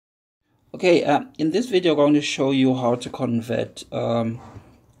Okay, in this video I'm going to show you how to convert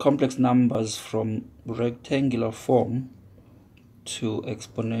complex numbers from rectangular form to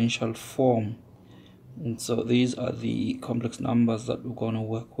exponential form. And so these are the complex numbers that we're going to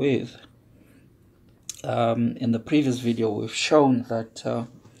work with. In the previous video we've shown that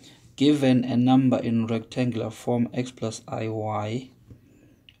given a number in rectangular form x plus iy,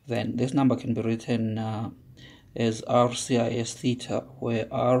 then this number can be written as rcis theta, where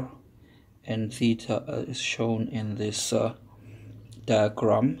r and theta is shown in this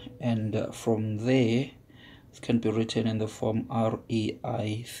diagram, and from there it can be written in the form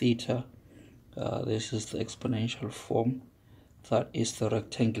rei theta. This is the exponential form, that is the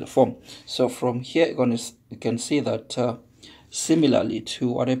rectangular form. So from here you can see that similarly to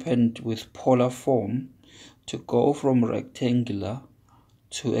what happened with polar form, to go from rectangular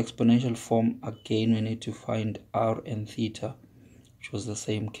to exponential form, again we need to find r and theta, which was the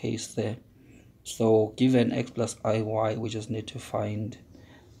same case there. So given x plus iy, we just need to find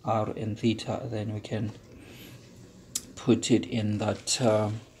r and theta, then we can put it in that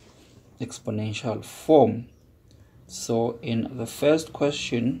exponential form. So in the first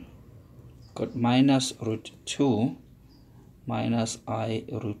question, got minus root 2 minus I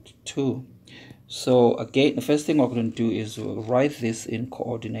root 2. So again, the first thing we're going to do is write this in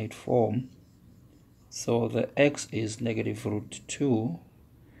coordinate form. So the x is negative root 2.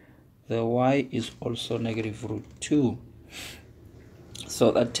 The y is also negative root 2.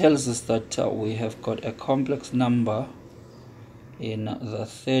 So that tells us that we have got a complex number in the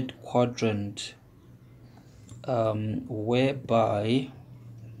third quadrant, whereby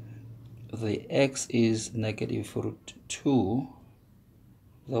the x is negative root 2,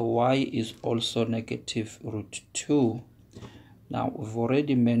 the y is also negative root 2. Now we've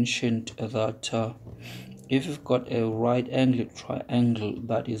already mentioned that if you've got a right angled triangle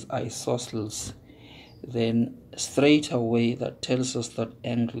that is isosceles, then straight away that tells us that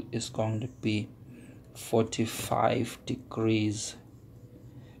angle is going to be 45 degrees.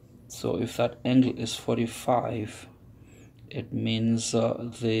 So if that angle is 45, it means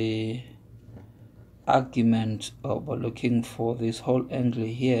the argument we're looking for, this whole angle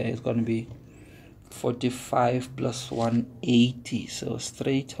here, is going to be 45 plus 180. So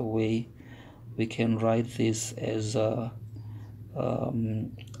straight away we can write this as our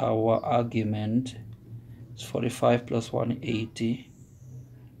argument. It's 45 plus 180,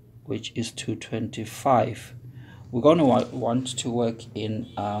 which is 225. We're going to want to work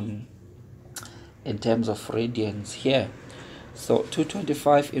in terms of radians here. So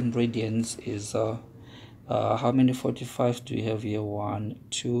 225 in radians is how many 45s do we have here? 1,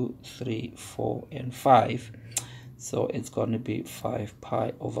 2, 3, 4, and 5. So it's going to be 5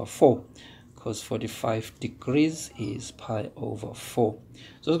 pi over 4, because 45 degrees is pi over 4.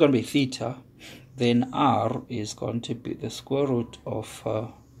 So it's going to be theta. Then r is going to be the square root of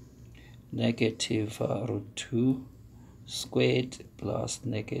negative root 2 squared plus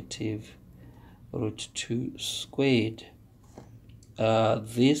negative root 2 squared.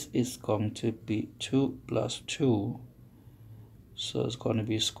 This is going to be 2 plus 2, so it's going to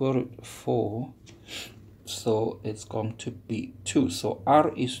be square root 4, so it's going to be 2. So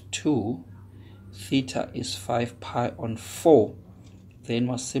r is 2, theta is 5 pi on 4. Then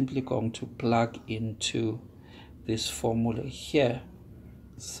we're simply going to plug into this formula here.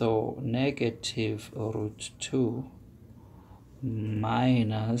 So negative root 2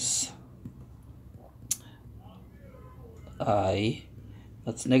 minus I,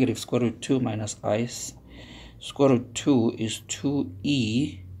 that's negative square root 2 minus I. Square root 2 is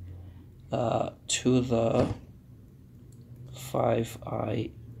 2e to the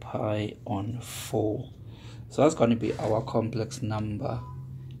 5i pi on 4. So that's going to be our complex number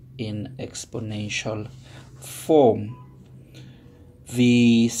in exponential form.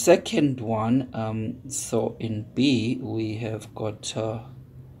 The second one, so in B we have got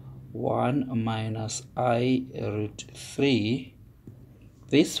 1 minus I root 3.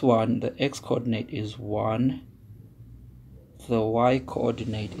 This one, the x coordinate is 1, the y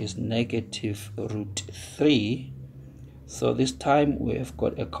coordinate is negative root 3. So this time we have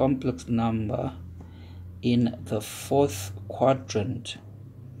got a complex number in the fourth quadrant.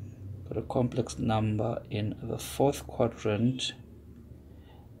 Got a complex number in the fourth quadrant.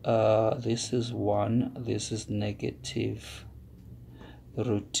 This is 1, this is negative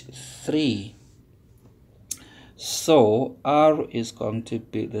root 3. So r is going to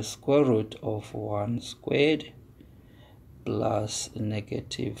be the square root of 1 squared plus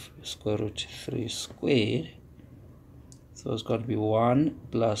negative square root 3 squared. So it's going to be 1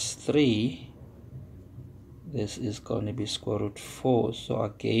 plus 3 this is going to be square root 4. So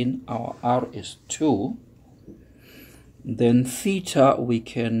again, our r is 2. Then theta, we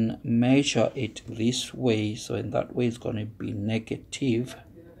can measure it this way. So in that way, it's going to be negative.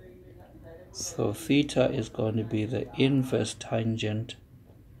 So theta is going to be the inverse tangent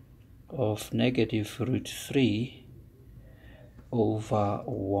of negative root 3 over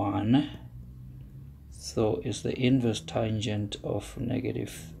 1. So it's the inverse tangent of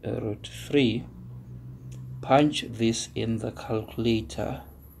negative root 3. Punch this in the calculator.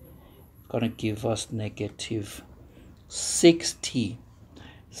 It's going to give us negative 60.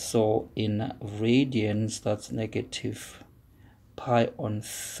 So in radians, that's negative pi on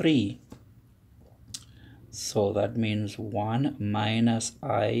 3. So that means 1 minus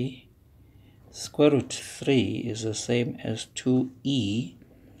I square root 3 is the same as 2e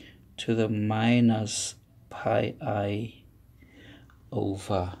to the minus pi I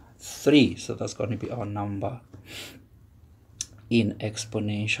over 3. So that's going to be our number in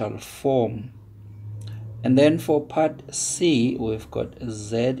exponential form. And then for part C, we've got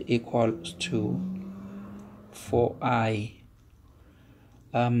z equals to 4i.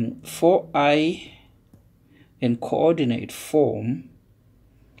 4i in coordinate form,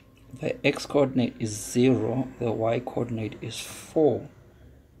 the x coordinate is 0, the y coordinate is 4.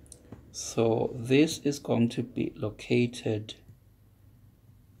 So this is going to be located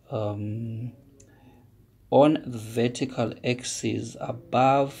on the vertical axis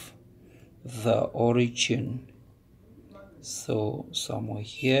above the origin. So somewhere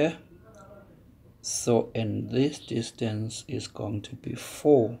here. So and this distance is going to be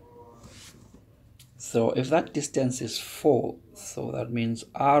 4. So if that distance is 4, so that means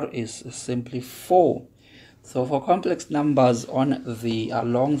r is simply 4. So for complex numbers on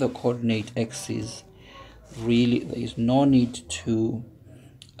along the coordinate axis, really there is no need to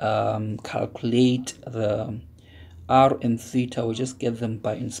calculate the r and theta. We just get them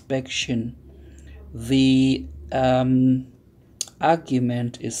by inspection. The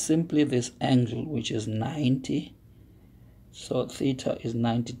argument is simply this angle, which is 90. So theta is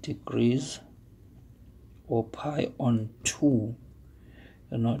 90 degrees, or pi on 2,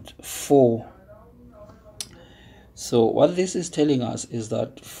 and not 4. So what this is telling us is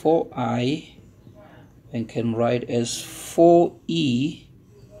that 4i we can write as 4e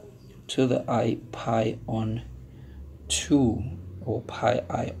to the I pi on 2, or pi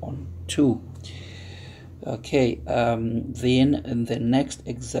I on 2. Okay, then in the next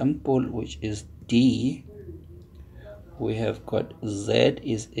example, which is D, we have got z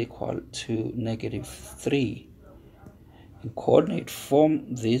is equal to negative 3. In coordinate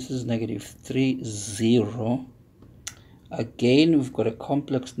form, this is negative 3, 0. Again, we've got a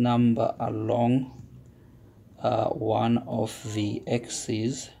complex number along one of the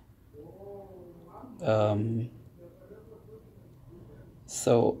axes.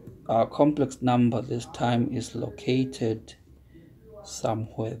 So our complex number this time is located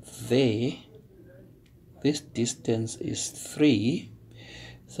somewhere there. This distance is 3.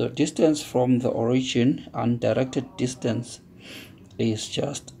 So distance from the origin, undirected distance, is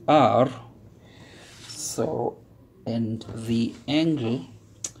just r. So, and the angle,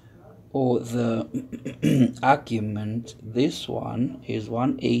 or the argument, this one is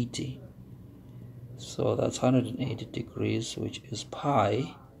 180. So that's 180 degrees, which is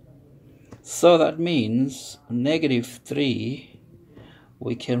pi. So that means negative 3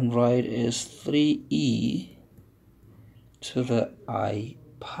 we can write as 3e to the I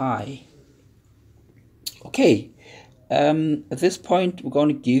pi. Okay, at this point we're going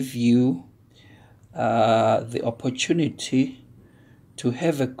to give you the opportunity to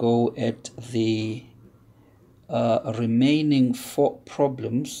have a go at the remaining 4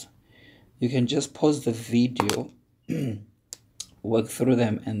 problems. You can just pause the video, work through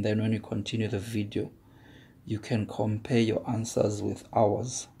them, and then when you continue the video, you can compare your answers with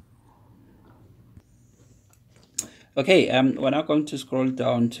ours. Okay, we're now going to scroll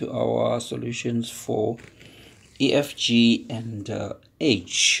down to our solutions for E, F, G, and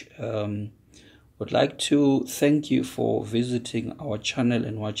H. Would like to thank you for visiting our channel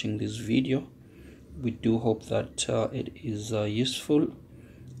and watching this video. We do hope that it is useful.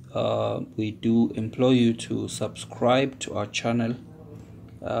 We do implore you to subscribe to our channel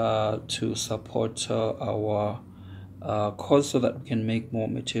to support our course, so that we can make more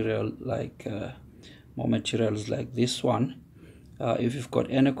material like more materials like this one. If you've got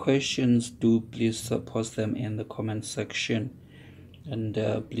any questions, do please post them in the comment section, and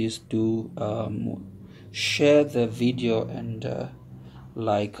please do share the video and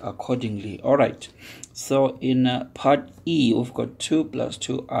like accordingly. All right, so in part E, we've got 2 plus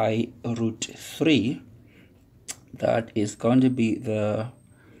 2i root 3. that is going to be the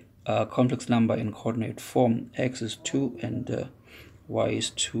complex number in coordinate form. X is 2 and y is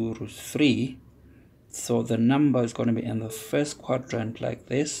 2 root 3. So the number is going to be in the first quadrant like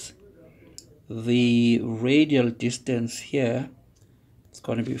this. The radial distance here is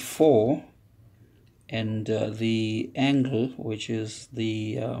going to be 4, and the angle, which is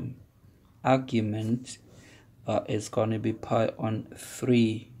the argument, is going to be pi on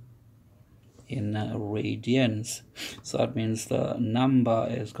 3 in radians. So that means the number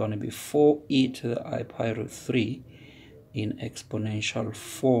is going to be 4e to the I pi root 3 in exponential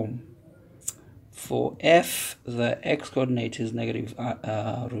form. For f, the x coordinate is negative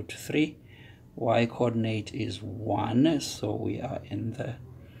root 3, y coordinate is 1, so we are in the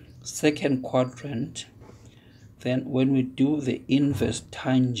second quadrant. Then when we do the inverse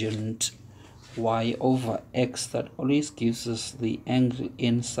tangent y over x, that always gives us the angle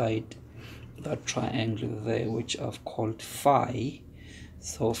inside that triangle there, which I've called phi.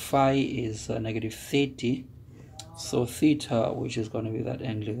 So phi is negative 30. So theta, which is going to be that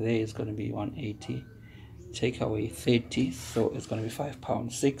angle there, is going to be 180. Take away 30, so it's going to be 5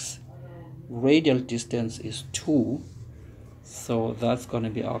 pound 6. Radial distance is 2, so that's going to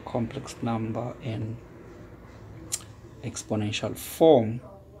be our complex number in exponential form.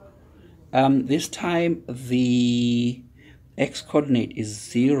 This time the x coordinate is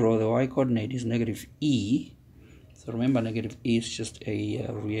 0, the y coordinate is negative e. So remember, negative e is just a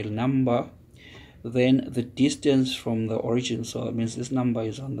real number. Then the distance from the origin, so that means this number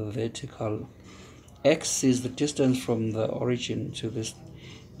is on the vertical. X is the distance from the origin to this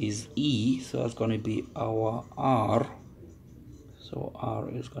is e, so that's going to be our r. So r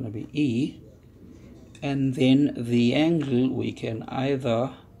is going to be e. And then the angle, we can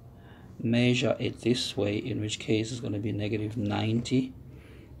either measure it this way, in which case it's going to be negative 90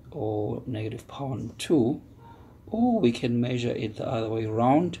 or negative pound 2, or we can measure it the other way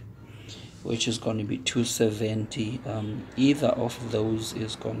around, which is going to be 270. Either of those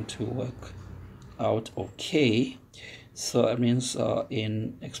is going to work out okay. So that means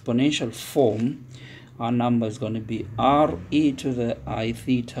in exponential form, our number is going to be r e to the I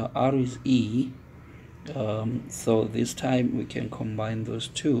theta. R is e. So this time we can combine those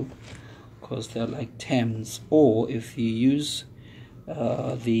two because they're like terms. Or if you use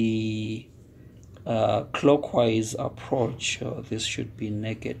the clockwise approach, this should be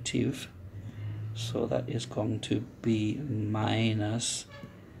negative. So that is going to be minus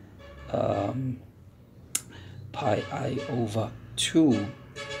pi I over 2.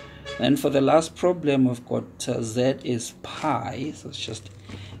 Then for the last problem, we've got z is pi, so it's just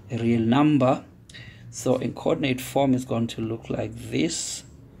a real number. So in coordinate form, it's going to look like this.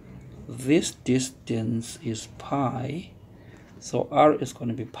 This distance is pi, so r is going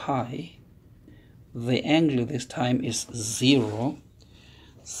to be pi. The angle this time is 0,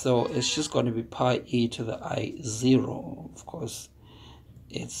 so it's just going to be pi e to the I 0. Of course,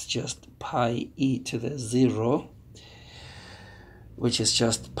 it's just pi e to the 0, which is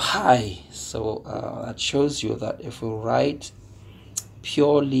just pi. So that shows you that if we write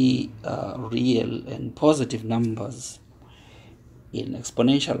purely real and positive numbers in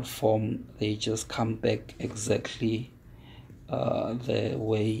exponential form, they just come back exactly the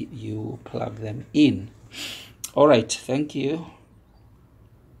way you plug them in. All right, thank you.